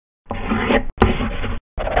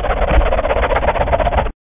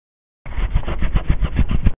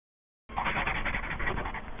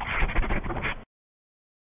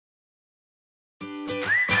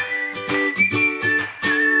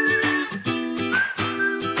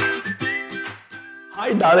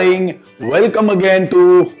Hi darling, welcome again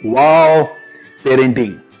to Wow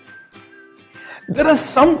Parenting. There are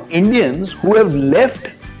some Indians who have left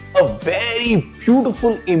a very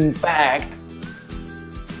beautiful impact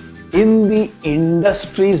in the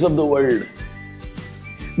industries of the world.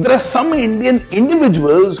 There are some Indian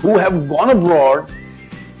individuals who have gone abroad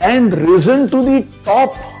and risen to the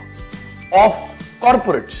top of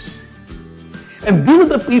corporates. And these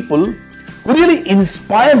are the people who really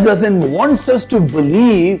inspires us and wants us to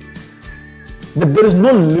believe that there is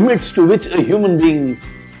no limits to which a human being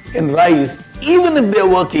can rise, even if they are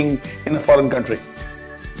working in a foreign country.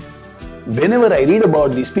 Whenever I read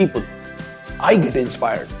about these people, I get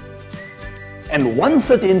inspired. And one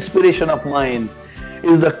such inspiration of mine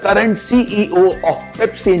is the current CEO of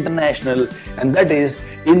Pepsi International, and that is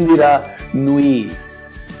Indra Nooyi.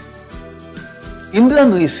 Indra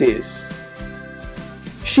Nooyi says,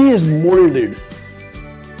 she is molded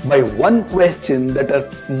by one question that her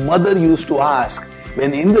mother used to ask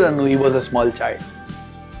when Indra Nooyi was a small child.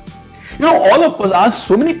 You know, all of us ask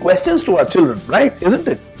so many questions to our children, right? Isn't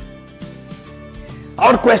it?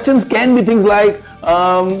 Our questions can be things like,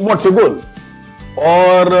 what's your goal?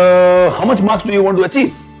 Or how much marks do you want to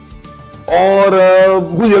achieve? Or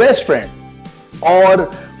who's your best friend? Or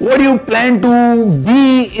what do you plan to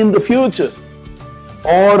be in the future?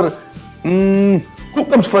 Or who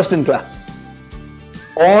comes first in class?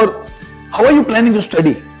 Or how are you planning to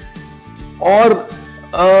study? Or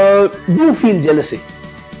do you feel jealousy?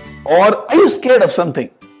 Or are you scared of something?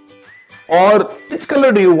 Or which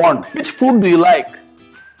color do you want? Which food do you like?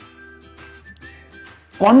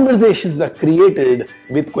 Conversations are created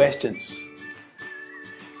with questions.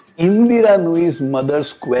 Indra Nooyi's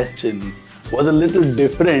mother's question was a little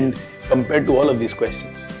different compared to all of these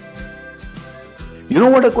questions. You know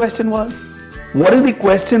what her question was? What is the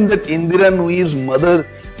question that Indra Nooyi's mother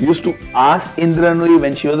used to ask Indra Nooyi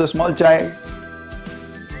when she was a small child?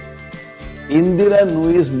 Indra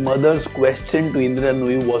Nooyi's mother's question to Indra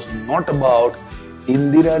Nooyi was not about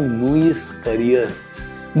Indra Nooyi's career,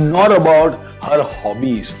 nor about her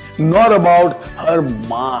hobbies, nor about her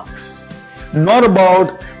marks, nor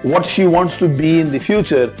about what she wants to be in the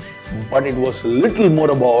future, but it was little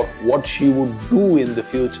more about what she would do in the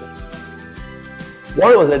future.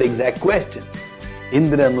 What was that exact question?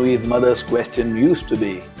 Indra Nooyi's mother's question used to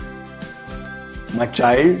be, my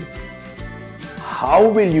child, how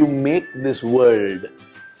will you make this world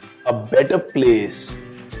a better place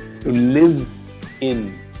to live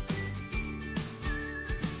in?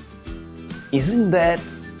 Isn't that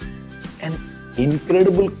an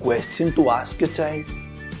incredible question to ask your child?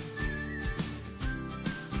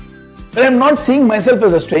 But I'm not seeing myself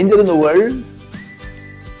as a stranger in the world.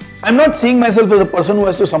 I'm not seeing myself as a person who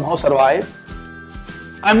has to somehow survive.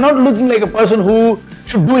 I'm not looking like a person who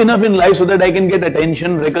should do enough in life so that I can get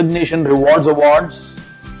attention, recognition, rewards, awards.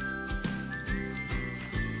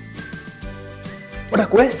 But a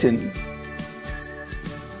question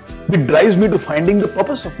which drives me to finding the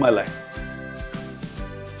purpose of my life.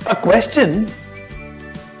 A question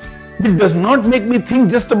which does not make me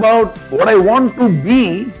think just about what I want to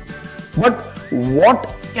be, but what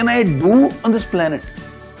can I do on this planet?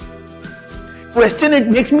 Question, it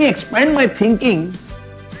makes me expand my thinking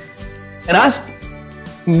and ask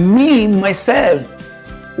me, myself,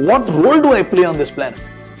 what role do I play on this planet?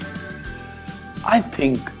 I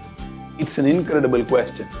think it's an incredible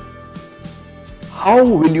question. How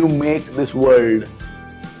will you make this world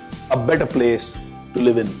a better place to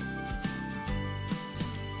live in?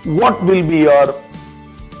 What will be your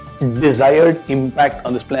desired impact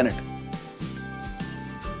on this planet?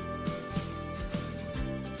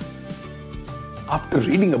 After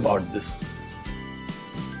reading about this,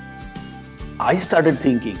 I started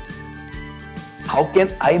thinking, how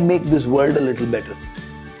can I make this world a little better?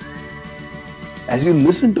 As you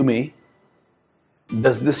listen to me,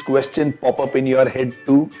 does this question pop up in your head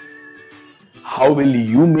too? How will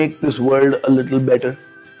you make this world a little better?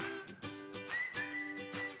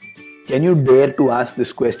 Can you dare to ask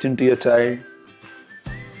this question to your child?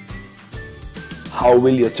 How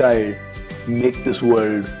will your child make this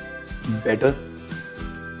world better?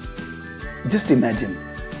 Just imagine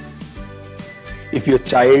if your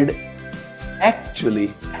child actually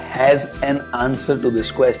has an answer to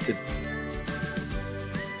this question.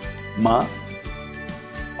 Ma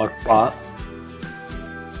or Pa,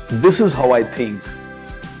 this is how I think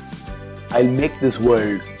I'll make this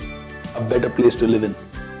world a better place to live in.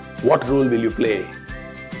 What role will you play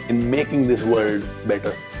in making this world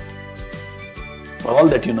better? For all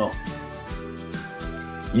that you know,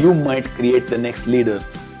 you might create the next leader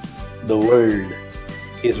the world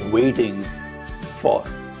is waiting for.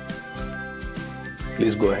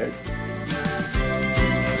 Please go ahead.